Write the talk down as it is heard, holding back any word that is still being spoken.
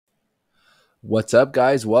What's up,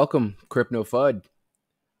 guys? Welcome, Crypto Fud.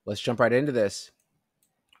 Let's jump right into this.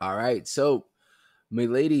 All right, so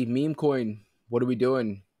Milady meme coin. What are we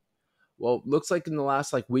doing? Well, looks like in the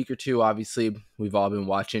last week or two, obviously we've all been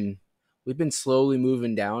watching. We've been slowly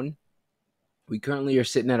moving down. We currently are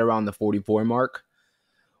sitting at around the 44 mark.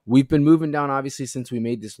 We've been moving down obviously since we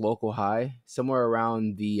made this local high, somewhere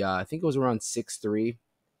around the I think it was around 6.3.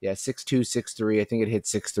 Yeah, 6.2, 6.3. I think it hit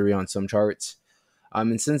 6.3 on some charts.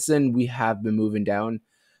 And since then we have been moving down,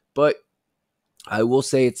 but I will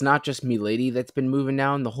say it's not just Milady that's been moving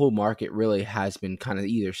down. The whole market really has been kind of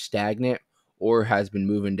either stagnant or has been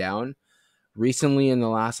moving down. Recently, in the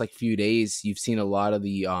last few days, you've seen a lot of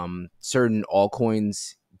the certain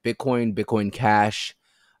altcoins, Bitcoin Cash,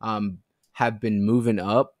 um, have been moving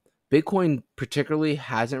up. Bitcoin particularly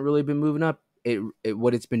hasn't really been moving up. It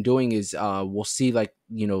what it's been doing is we'll see a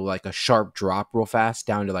sharp drop real fast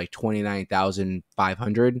down to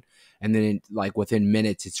 29,500, and then within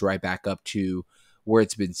minutes it's right back up to where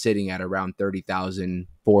it's been sitting at around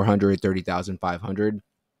 30,400, 30,500.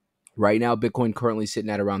 Right now, Bitcoin currently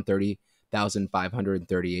sitting at around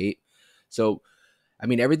 30,538. So, I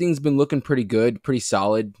mean, everything's been looking pretty good, pretty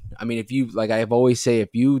solid. I mean, if you, like I've always say, if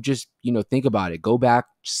you just, think about it, go back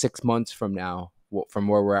 6 months from now, from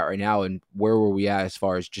where we're at right now, and where were we at as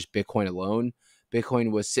far as just Bitcoin alone?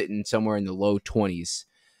 Bitcoin was sitting somewhere in the low 20s.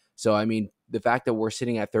 So, I mean, the fact that we're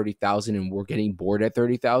sitting at 30,000 and we're getting bored at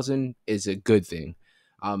 30,000 is a good thing.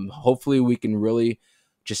 Hopefully, we can really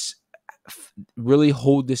just really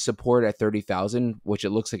hold this support at 30,000, which it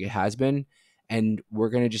looks like it has been. And we're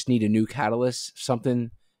going to just need a new catalyst,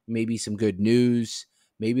 something, maybe some good news.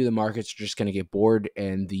 Maybe the markets are just going to get bored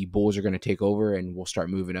and the bulls are going to take over and we'll start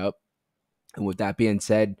moving up. And with that being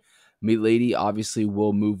said, Milady obviously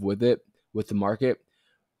will move with it, with the market.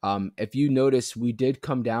 If you notice, we did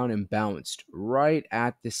come down and bounced right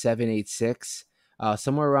at the 786,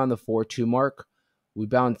 somewhere around the 4.2 mark. We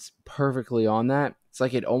bounced perfectly on that. It's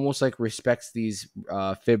like it almost respects these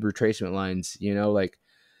fib retracement lines.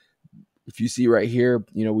 If you see right here,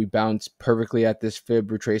 we bounced perfectly at this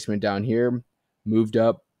fib retracement down here, moved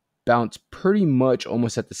up, bounced pretty much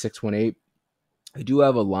almost at the 618. I do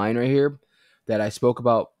have a line right here that I spoke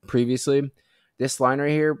about previously. This line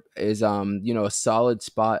right here is a solid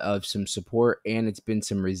spot of some support, and it's been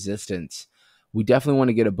some resistance. We definitely want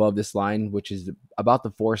to get above this line, which is about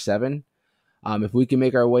the 4.7. If we can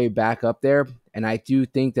make our way back up there, and I do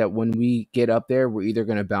think that when we get up there, we're either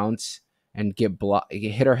going to bounce and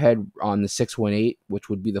hit our head on the 618, which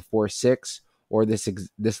would be the 4.6, or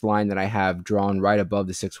this line that I have drawn right above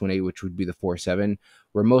the 618, which would be the 4.7.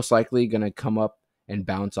 We're most likely going to come up and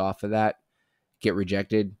bounce off of that, get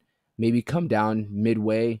rejected, maybe come down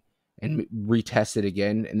midway and retest it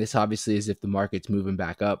again. And this obviously is if the market's moving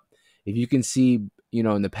back up. If you can see,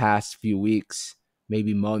 in the past few weeks,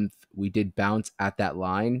 maybe month, we did bounce at that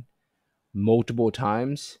line multiple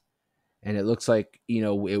times, and it looks like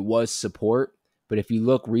it was support. But if you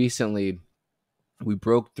look recently, we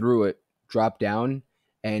broke through it, dropped down,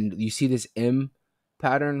 and you see this M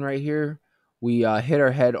pattern right here. We hit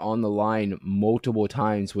our head on the line multiple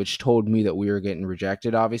times, which told me that we were getting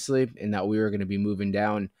rejected, obviously, and that we were going to be moving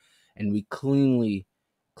down. And we cleanly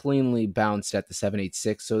bounced at the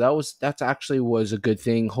 786. So that's actually was a good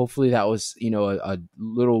thing. Hopefully that was a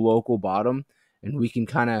little local bottom, and we can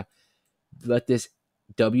kind of let this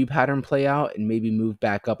W pattern play out and maybe move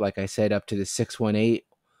back up, like I said, up to the 618,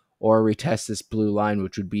 or retest this blue line,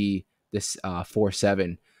 which would be this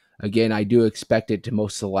 4.7. Again, I do expect it to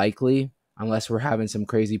most likely, unless we're having some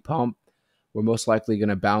crazy pump, we're most likely going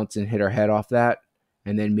to bounce and hit our head off that,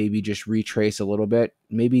 and then maybe just retrace a little bit,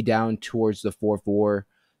 maybe down towards the 4.4,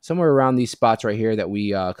 somewhere around these spots right here that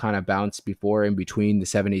we kind of bounced before, in between the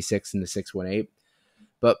 76 and the 618.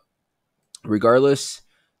 But regardless,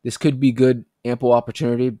 this could be good, ample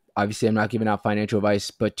opportunity. Obviously, I'm not giving out financial advice,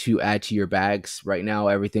 but to add to your bags. Right now,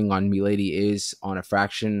 everything on Milady is on a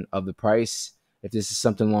fraction of the price. If this is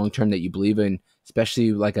something long term that you believe in,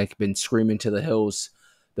 especially like I've been screaming to the hills,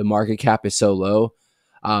 the market cap is so low.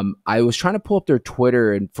 I was trying to pull up their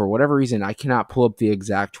Twitter, and for whatever reason, I cannot pull up the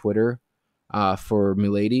exact Twitter for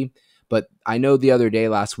Milady. But I know the other day,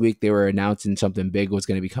 last week, they were announcing something big was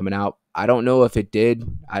going to be coming out. I don't know if it did.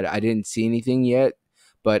 I didn't see anything yet,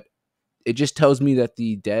 but it just tells me that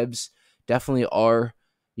the devs definitely are,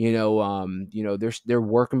 they're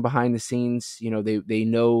working behind the scenes. They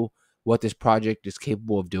know what this project is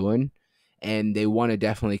capable of doing, and they want to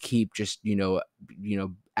definitely keep just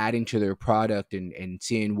adding to their product and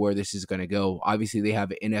seeing where this is going to go. Obviously, they have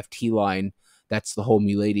an NFT line. That's the whole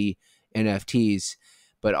Milady NFTs.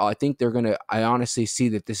 But I think they're going to, I honestly see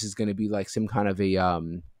that this is going to be like some kind of a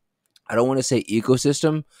I don't want to say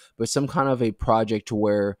ecosystem, but some kind of a project to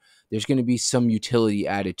where there's going to be some utility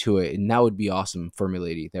added to it, and that would be awesome for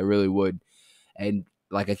Milady. That really would. And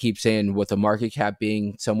like I keep saying, with the market cap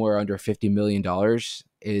being somewhere under $50 million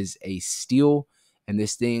is a steal, and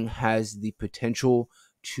this thing has the potential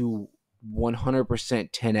to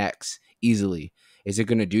 100% 10x easily. Is it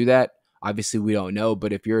going to do that? Obviously, we don't know,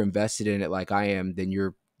 but if you're invested in it like I am, then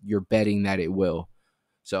you're betting that it will.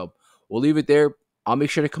 So we'll leave it there. I'll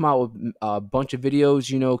make sure to come out with a bunch of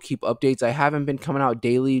videos, keep updates. I haven't been coming out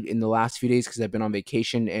daily in the last few days because I've been on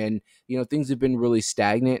vacation and, things have been really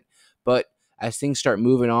stagnant. But as things start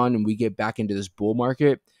moving on and we get back into this bull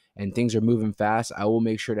market and things are moving fast, I will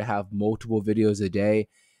make sure to have multiple videos a day,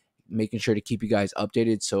 making sure to keep you guys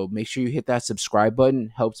updated. So make sure you hit that subscribe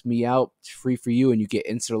button. Helps me out. It's free for you and you get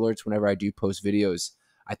instant alerts whenever I do post videos.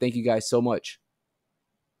 I thank you guys so much.